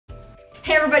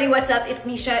Hey everybody, what's up? It's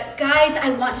Mesha. Guys, I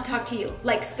want to talk to you,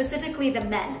 like specifically the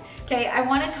men, okay? I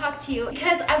want to talk to you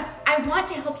because I want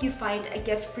to help you find a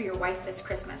gift for your wife this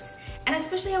Christmas. And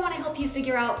especially I want to help you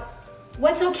figure out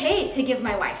what's okay to give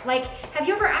my wife. Like, have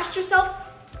you ever asked yourself,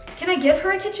 can I give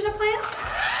her a kitchen appliance?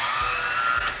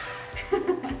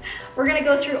 We're gonna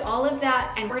go through all of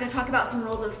that and we're gonna talk about some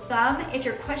rules of thumb if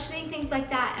you're questioning things like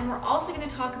that, and we're also gonna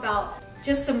talk about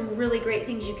just some really great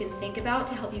things you can think about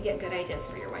to help you get good ideas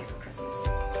for your wife for Christmas.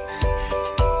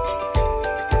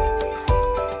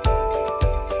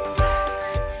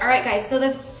 All right guys, so the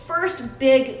first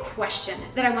big question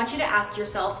that I want you to ask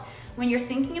yourself when you're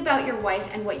thinking about your wife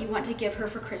and what you want to give her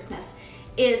for Christmas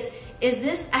is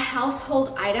this a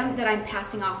household item that I'm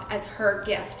passing off as her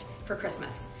gift for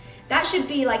Christmas? That should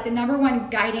be like the #1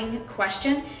 guiding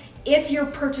question if you're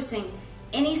purchasing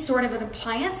any sort of an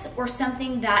appliance or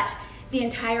something that the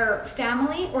entire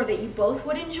family or that you both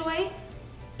would enjoy.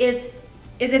 Is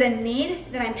it a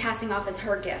need that I'm passing off as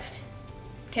her gift?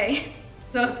 Okay,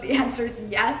 so if the answer is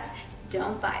yes,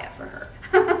 don't buy it for her.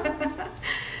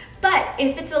 But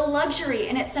if it's a luxury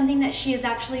and it's something that she has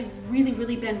actually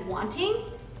really been wanting,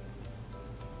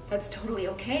 that's totally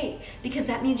okay, because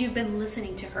that means you've been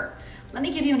listening to her. Let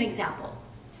me give you an example.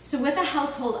 So with a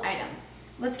household item,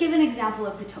 let's give an example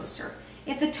of the toaster.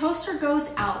 If the toaster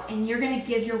goes out and you're gonna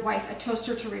give your wife a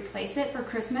toaster to replace it for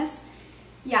Christmas,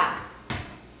 yeah,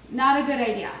 not a good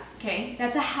idea, okay?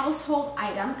 That's a household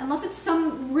item, unless it's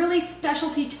some really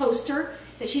specialty toaster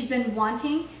that she's been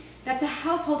wanting. That's a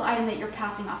household item that you're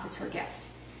passing off as her gift.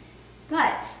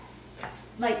 But,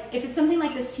 like, if it's something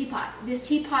like this teapot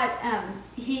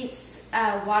heats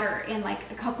water in like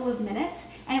a couple of minutes,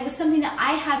 and it was something that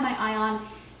I had my eye on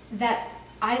that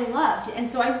I loved, and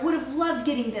so I would have loved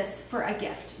getting this for a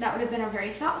gift. That would have been a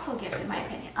very thoughtful gift in my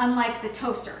opinion, unlike the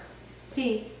toaster.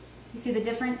 See, you see the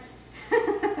difference?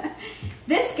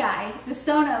 This guy, the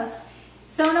Sonos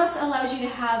allows you to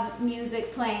have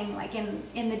music playing like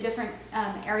in the different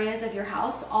areas of your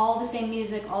house, all the same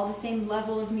music, all the same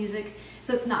level of music,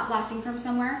 so it's not blasting from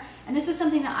somewhere. And this is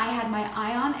something that I had my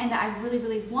eye on and that I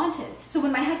really wanted. So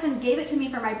when my husband gave it to me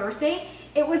for my birthday,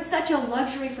 it was such a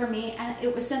luxury for me, and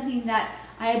it was something that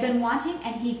I had been wanting,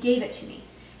 and he gave it to me.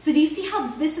 So do you see how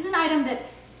this is an item that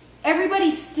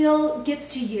everybody still gets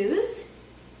to use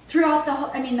throughout the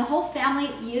whole, the whole family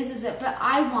uses it, but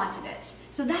I wanted it.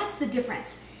 So that's the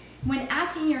difference. When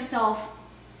asking yourself,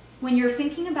 when you're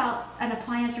thinking about an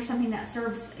appliance or something that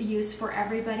serves use for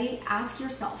everybody, ask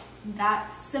yourself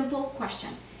that simple question.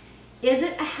 Is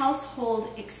it a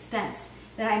household expense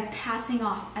that I'm passing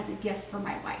off as a gift for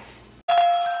my wife?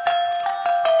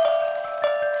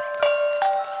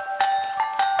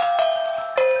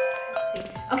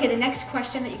 Okay, the next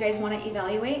question that you guys want to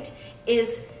evaluate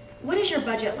is, what is your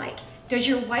budget like? Does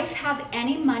your wife have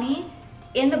any money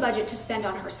in the budget to spend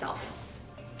on herself?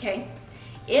 Okay,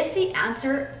 if the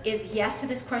answer is yes to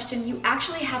this question, you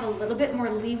actually have a little bit more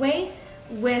leeway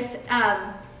with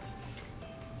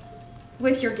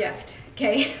your gift,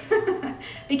 okay?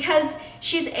 Because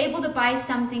she's able to buy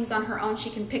some things on her own. She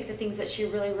can pick the things that she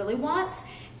really wants,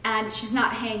 and she's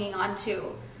not hanging on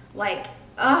to like,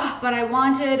 oh, but I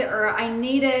wanted or I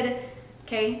needed,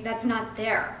 okay? That's not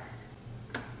there.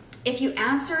 If you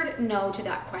answered no to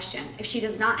that question, if she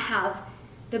does not have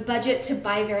the budget to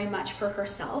buy very much for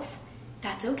herself,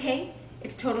 that's okay.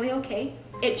 It's totally okay.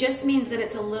 It just means that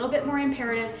it's a little bit more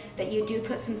imperative that you do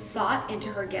put some thought into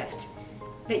her gift,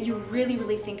 that you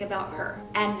really think about her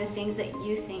and the things that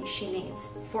you think she needs.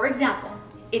 For example,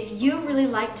 if you really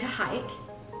like to hike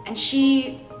and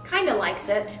she kind of likes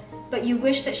it, but you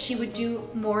wish that she would do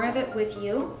more of it with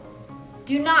you,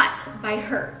 do not buy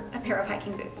her a pair of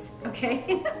hiking boots,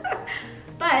 okay?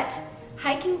 But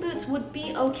hiking boots would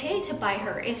be okay to buy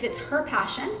her if it's her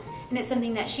passion and it's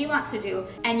something that she wants to do,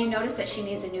 and you notice that she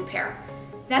needs a new pair.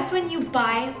 That's when you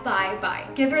buy.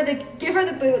 Give her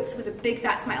the boots with a big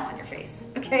fat smile on your face,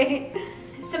 okay?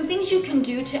 Some things you can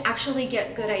do to actually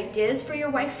get good ideas for your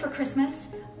wife for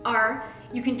Christmas are,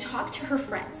 you can talk to her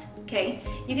friends, okay?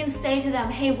 You can say to them,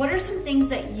 hey, what are some things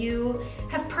that you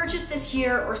have purchased this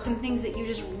year, or some things that you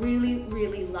just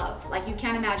really love, like you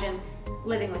can't imagine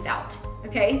living without,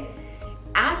 okay?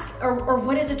 Ask, or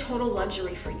what is a total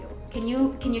luxury for you? Can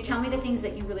you tell me the things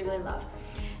that you really love?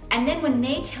 And then when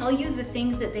they tell you the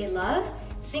things that they love,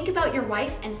 think about your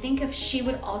wife and think if she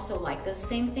would also like those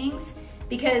same things,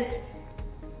 because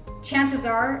chances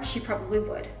are she probably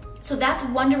would. So that's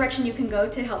one direction you can go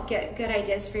to help get good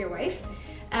ideas for your wife.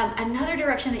 Another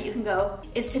direction that you can go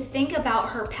is to think about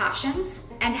her passions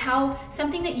and how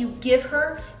something that you give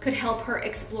her could help her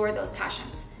explore those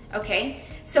passions, okay?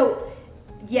 So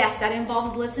yes, that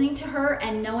involves listening to her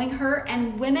and knowing her.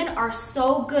 And women are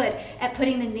so good at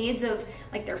putting the needs of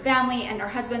like their family and their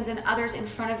husbands and others in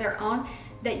front of their own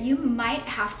that you might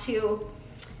have to,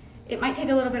 it might take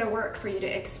a little bit of work for you to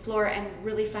explore and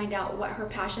really find out what her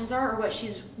passions are or what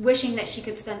she's wishing that she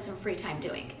could spend some free time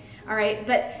doing. All right,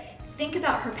 but think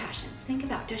about her passions. Think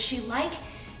about, does she like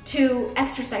to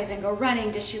exercise and go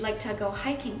running? Does she like to go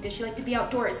hiking? Does she like to be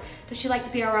outdoors? Does she like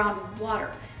to be around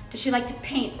water? Does she like to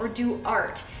paint or do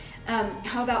art?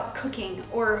 How about cooking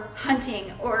or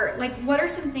hunting? Or like, what are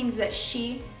some things that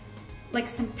she, like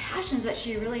some passions that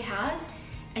she really has?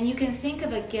 And you can think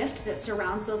of a gift that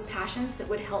surrounds those passions that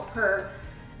would help her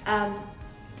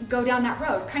go down that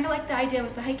road. Kind of like the idea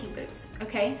with the hiking boots,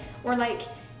 okay? Or like,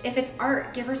 if it's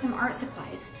art, give her some art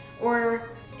supplies. Or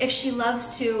if she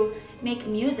loves to make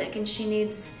music and she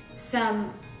needs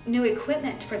some new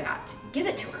equipment for that, give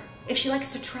it to her. If she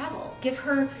likes to travel, give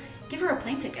her a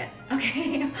plane ticket,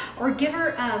 okay? Or give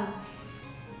her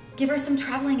some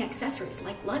traveling accessories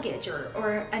like luggage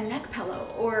or a neck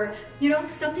pillow or, you know,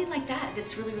 something like that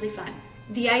that's really, really fun.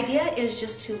 The idea is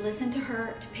just to listen to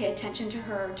her, to pay attention to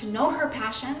her, to know her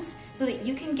passions so that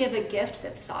you can give a gift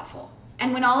that's thoughtful.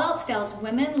 And when all else fails,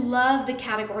 women love the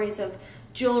categories of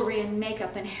jewelry and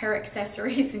makeup and hair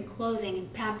accessories and clothing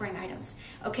and pampering items,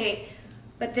 okay?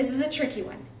 But this is a tricky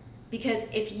one.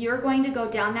 Because if you're going to go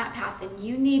down that path, then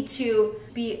you need to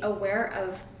be aware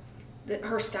of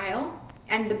her style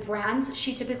and the brands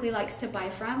she typically likes to buy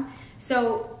from.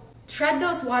 So tread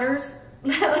those waters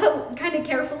kind of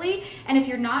carefully. And if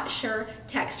you're not sure,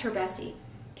 text her bestie,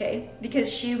 okay?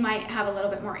 Because she might have a little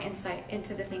bit more insight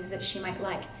into the things that she might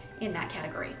like in that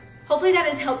category. Hopefully that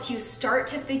has helped you start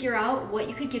to figure out what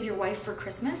you could give your wife for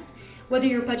Christmas. Whether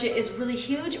your budget is really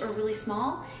huge or really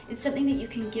small, it's something that you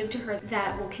can give to her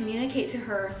that will communicate to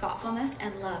her thoughtfulness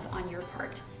and love on your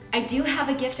part. I do have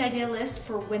a gift idea list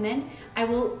for women. I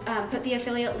will put the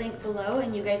affiliate link below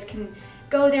and you guys can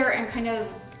go there and kind of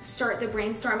start the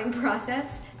brainstorming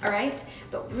process, all right?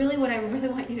 But really what I really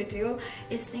want you to do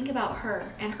is think about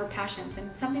her and her passions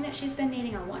and something that she's been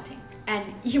needing or wanting, and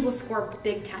you will score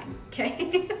big time,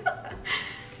 okay?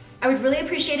 I would really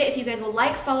appreciate it if you guys will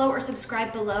like, follow, or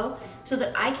subscribe below so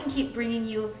that I can keep bringing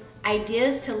you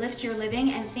ideas to lift your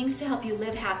living and things to help you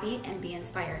live happy and be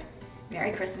inspired.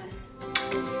 Merry Christmas.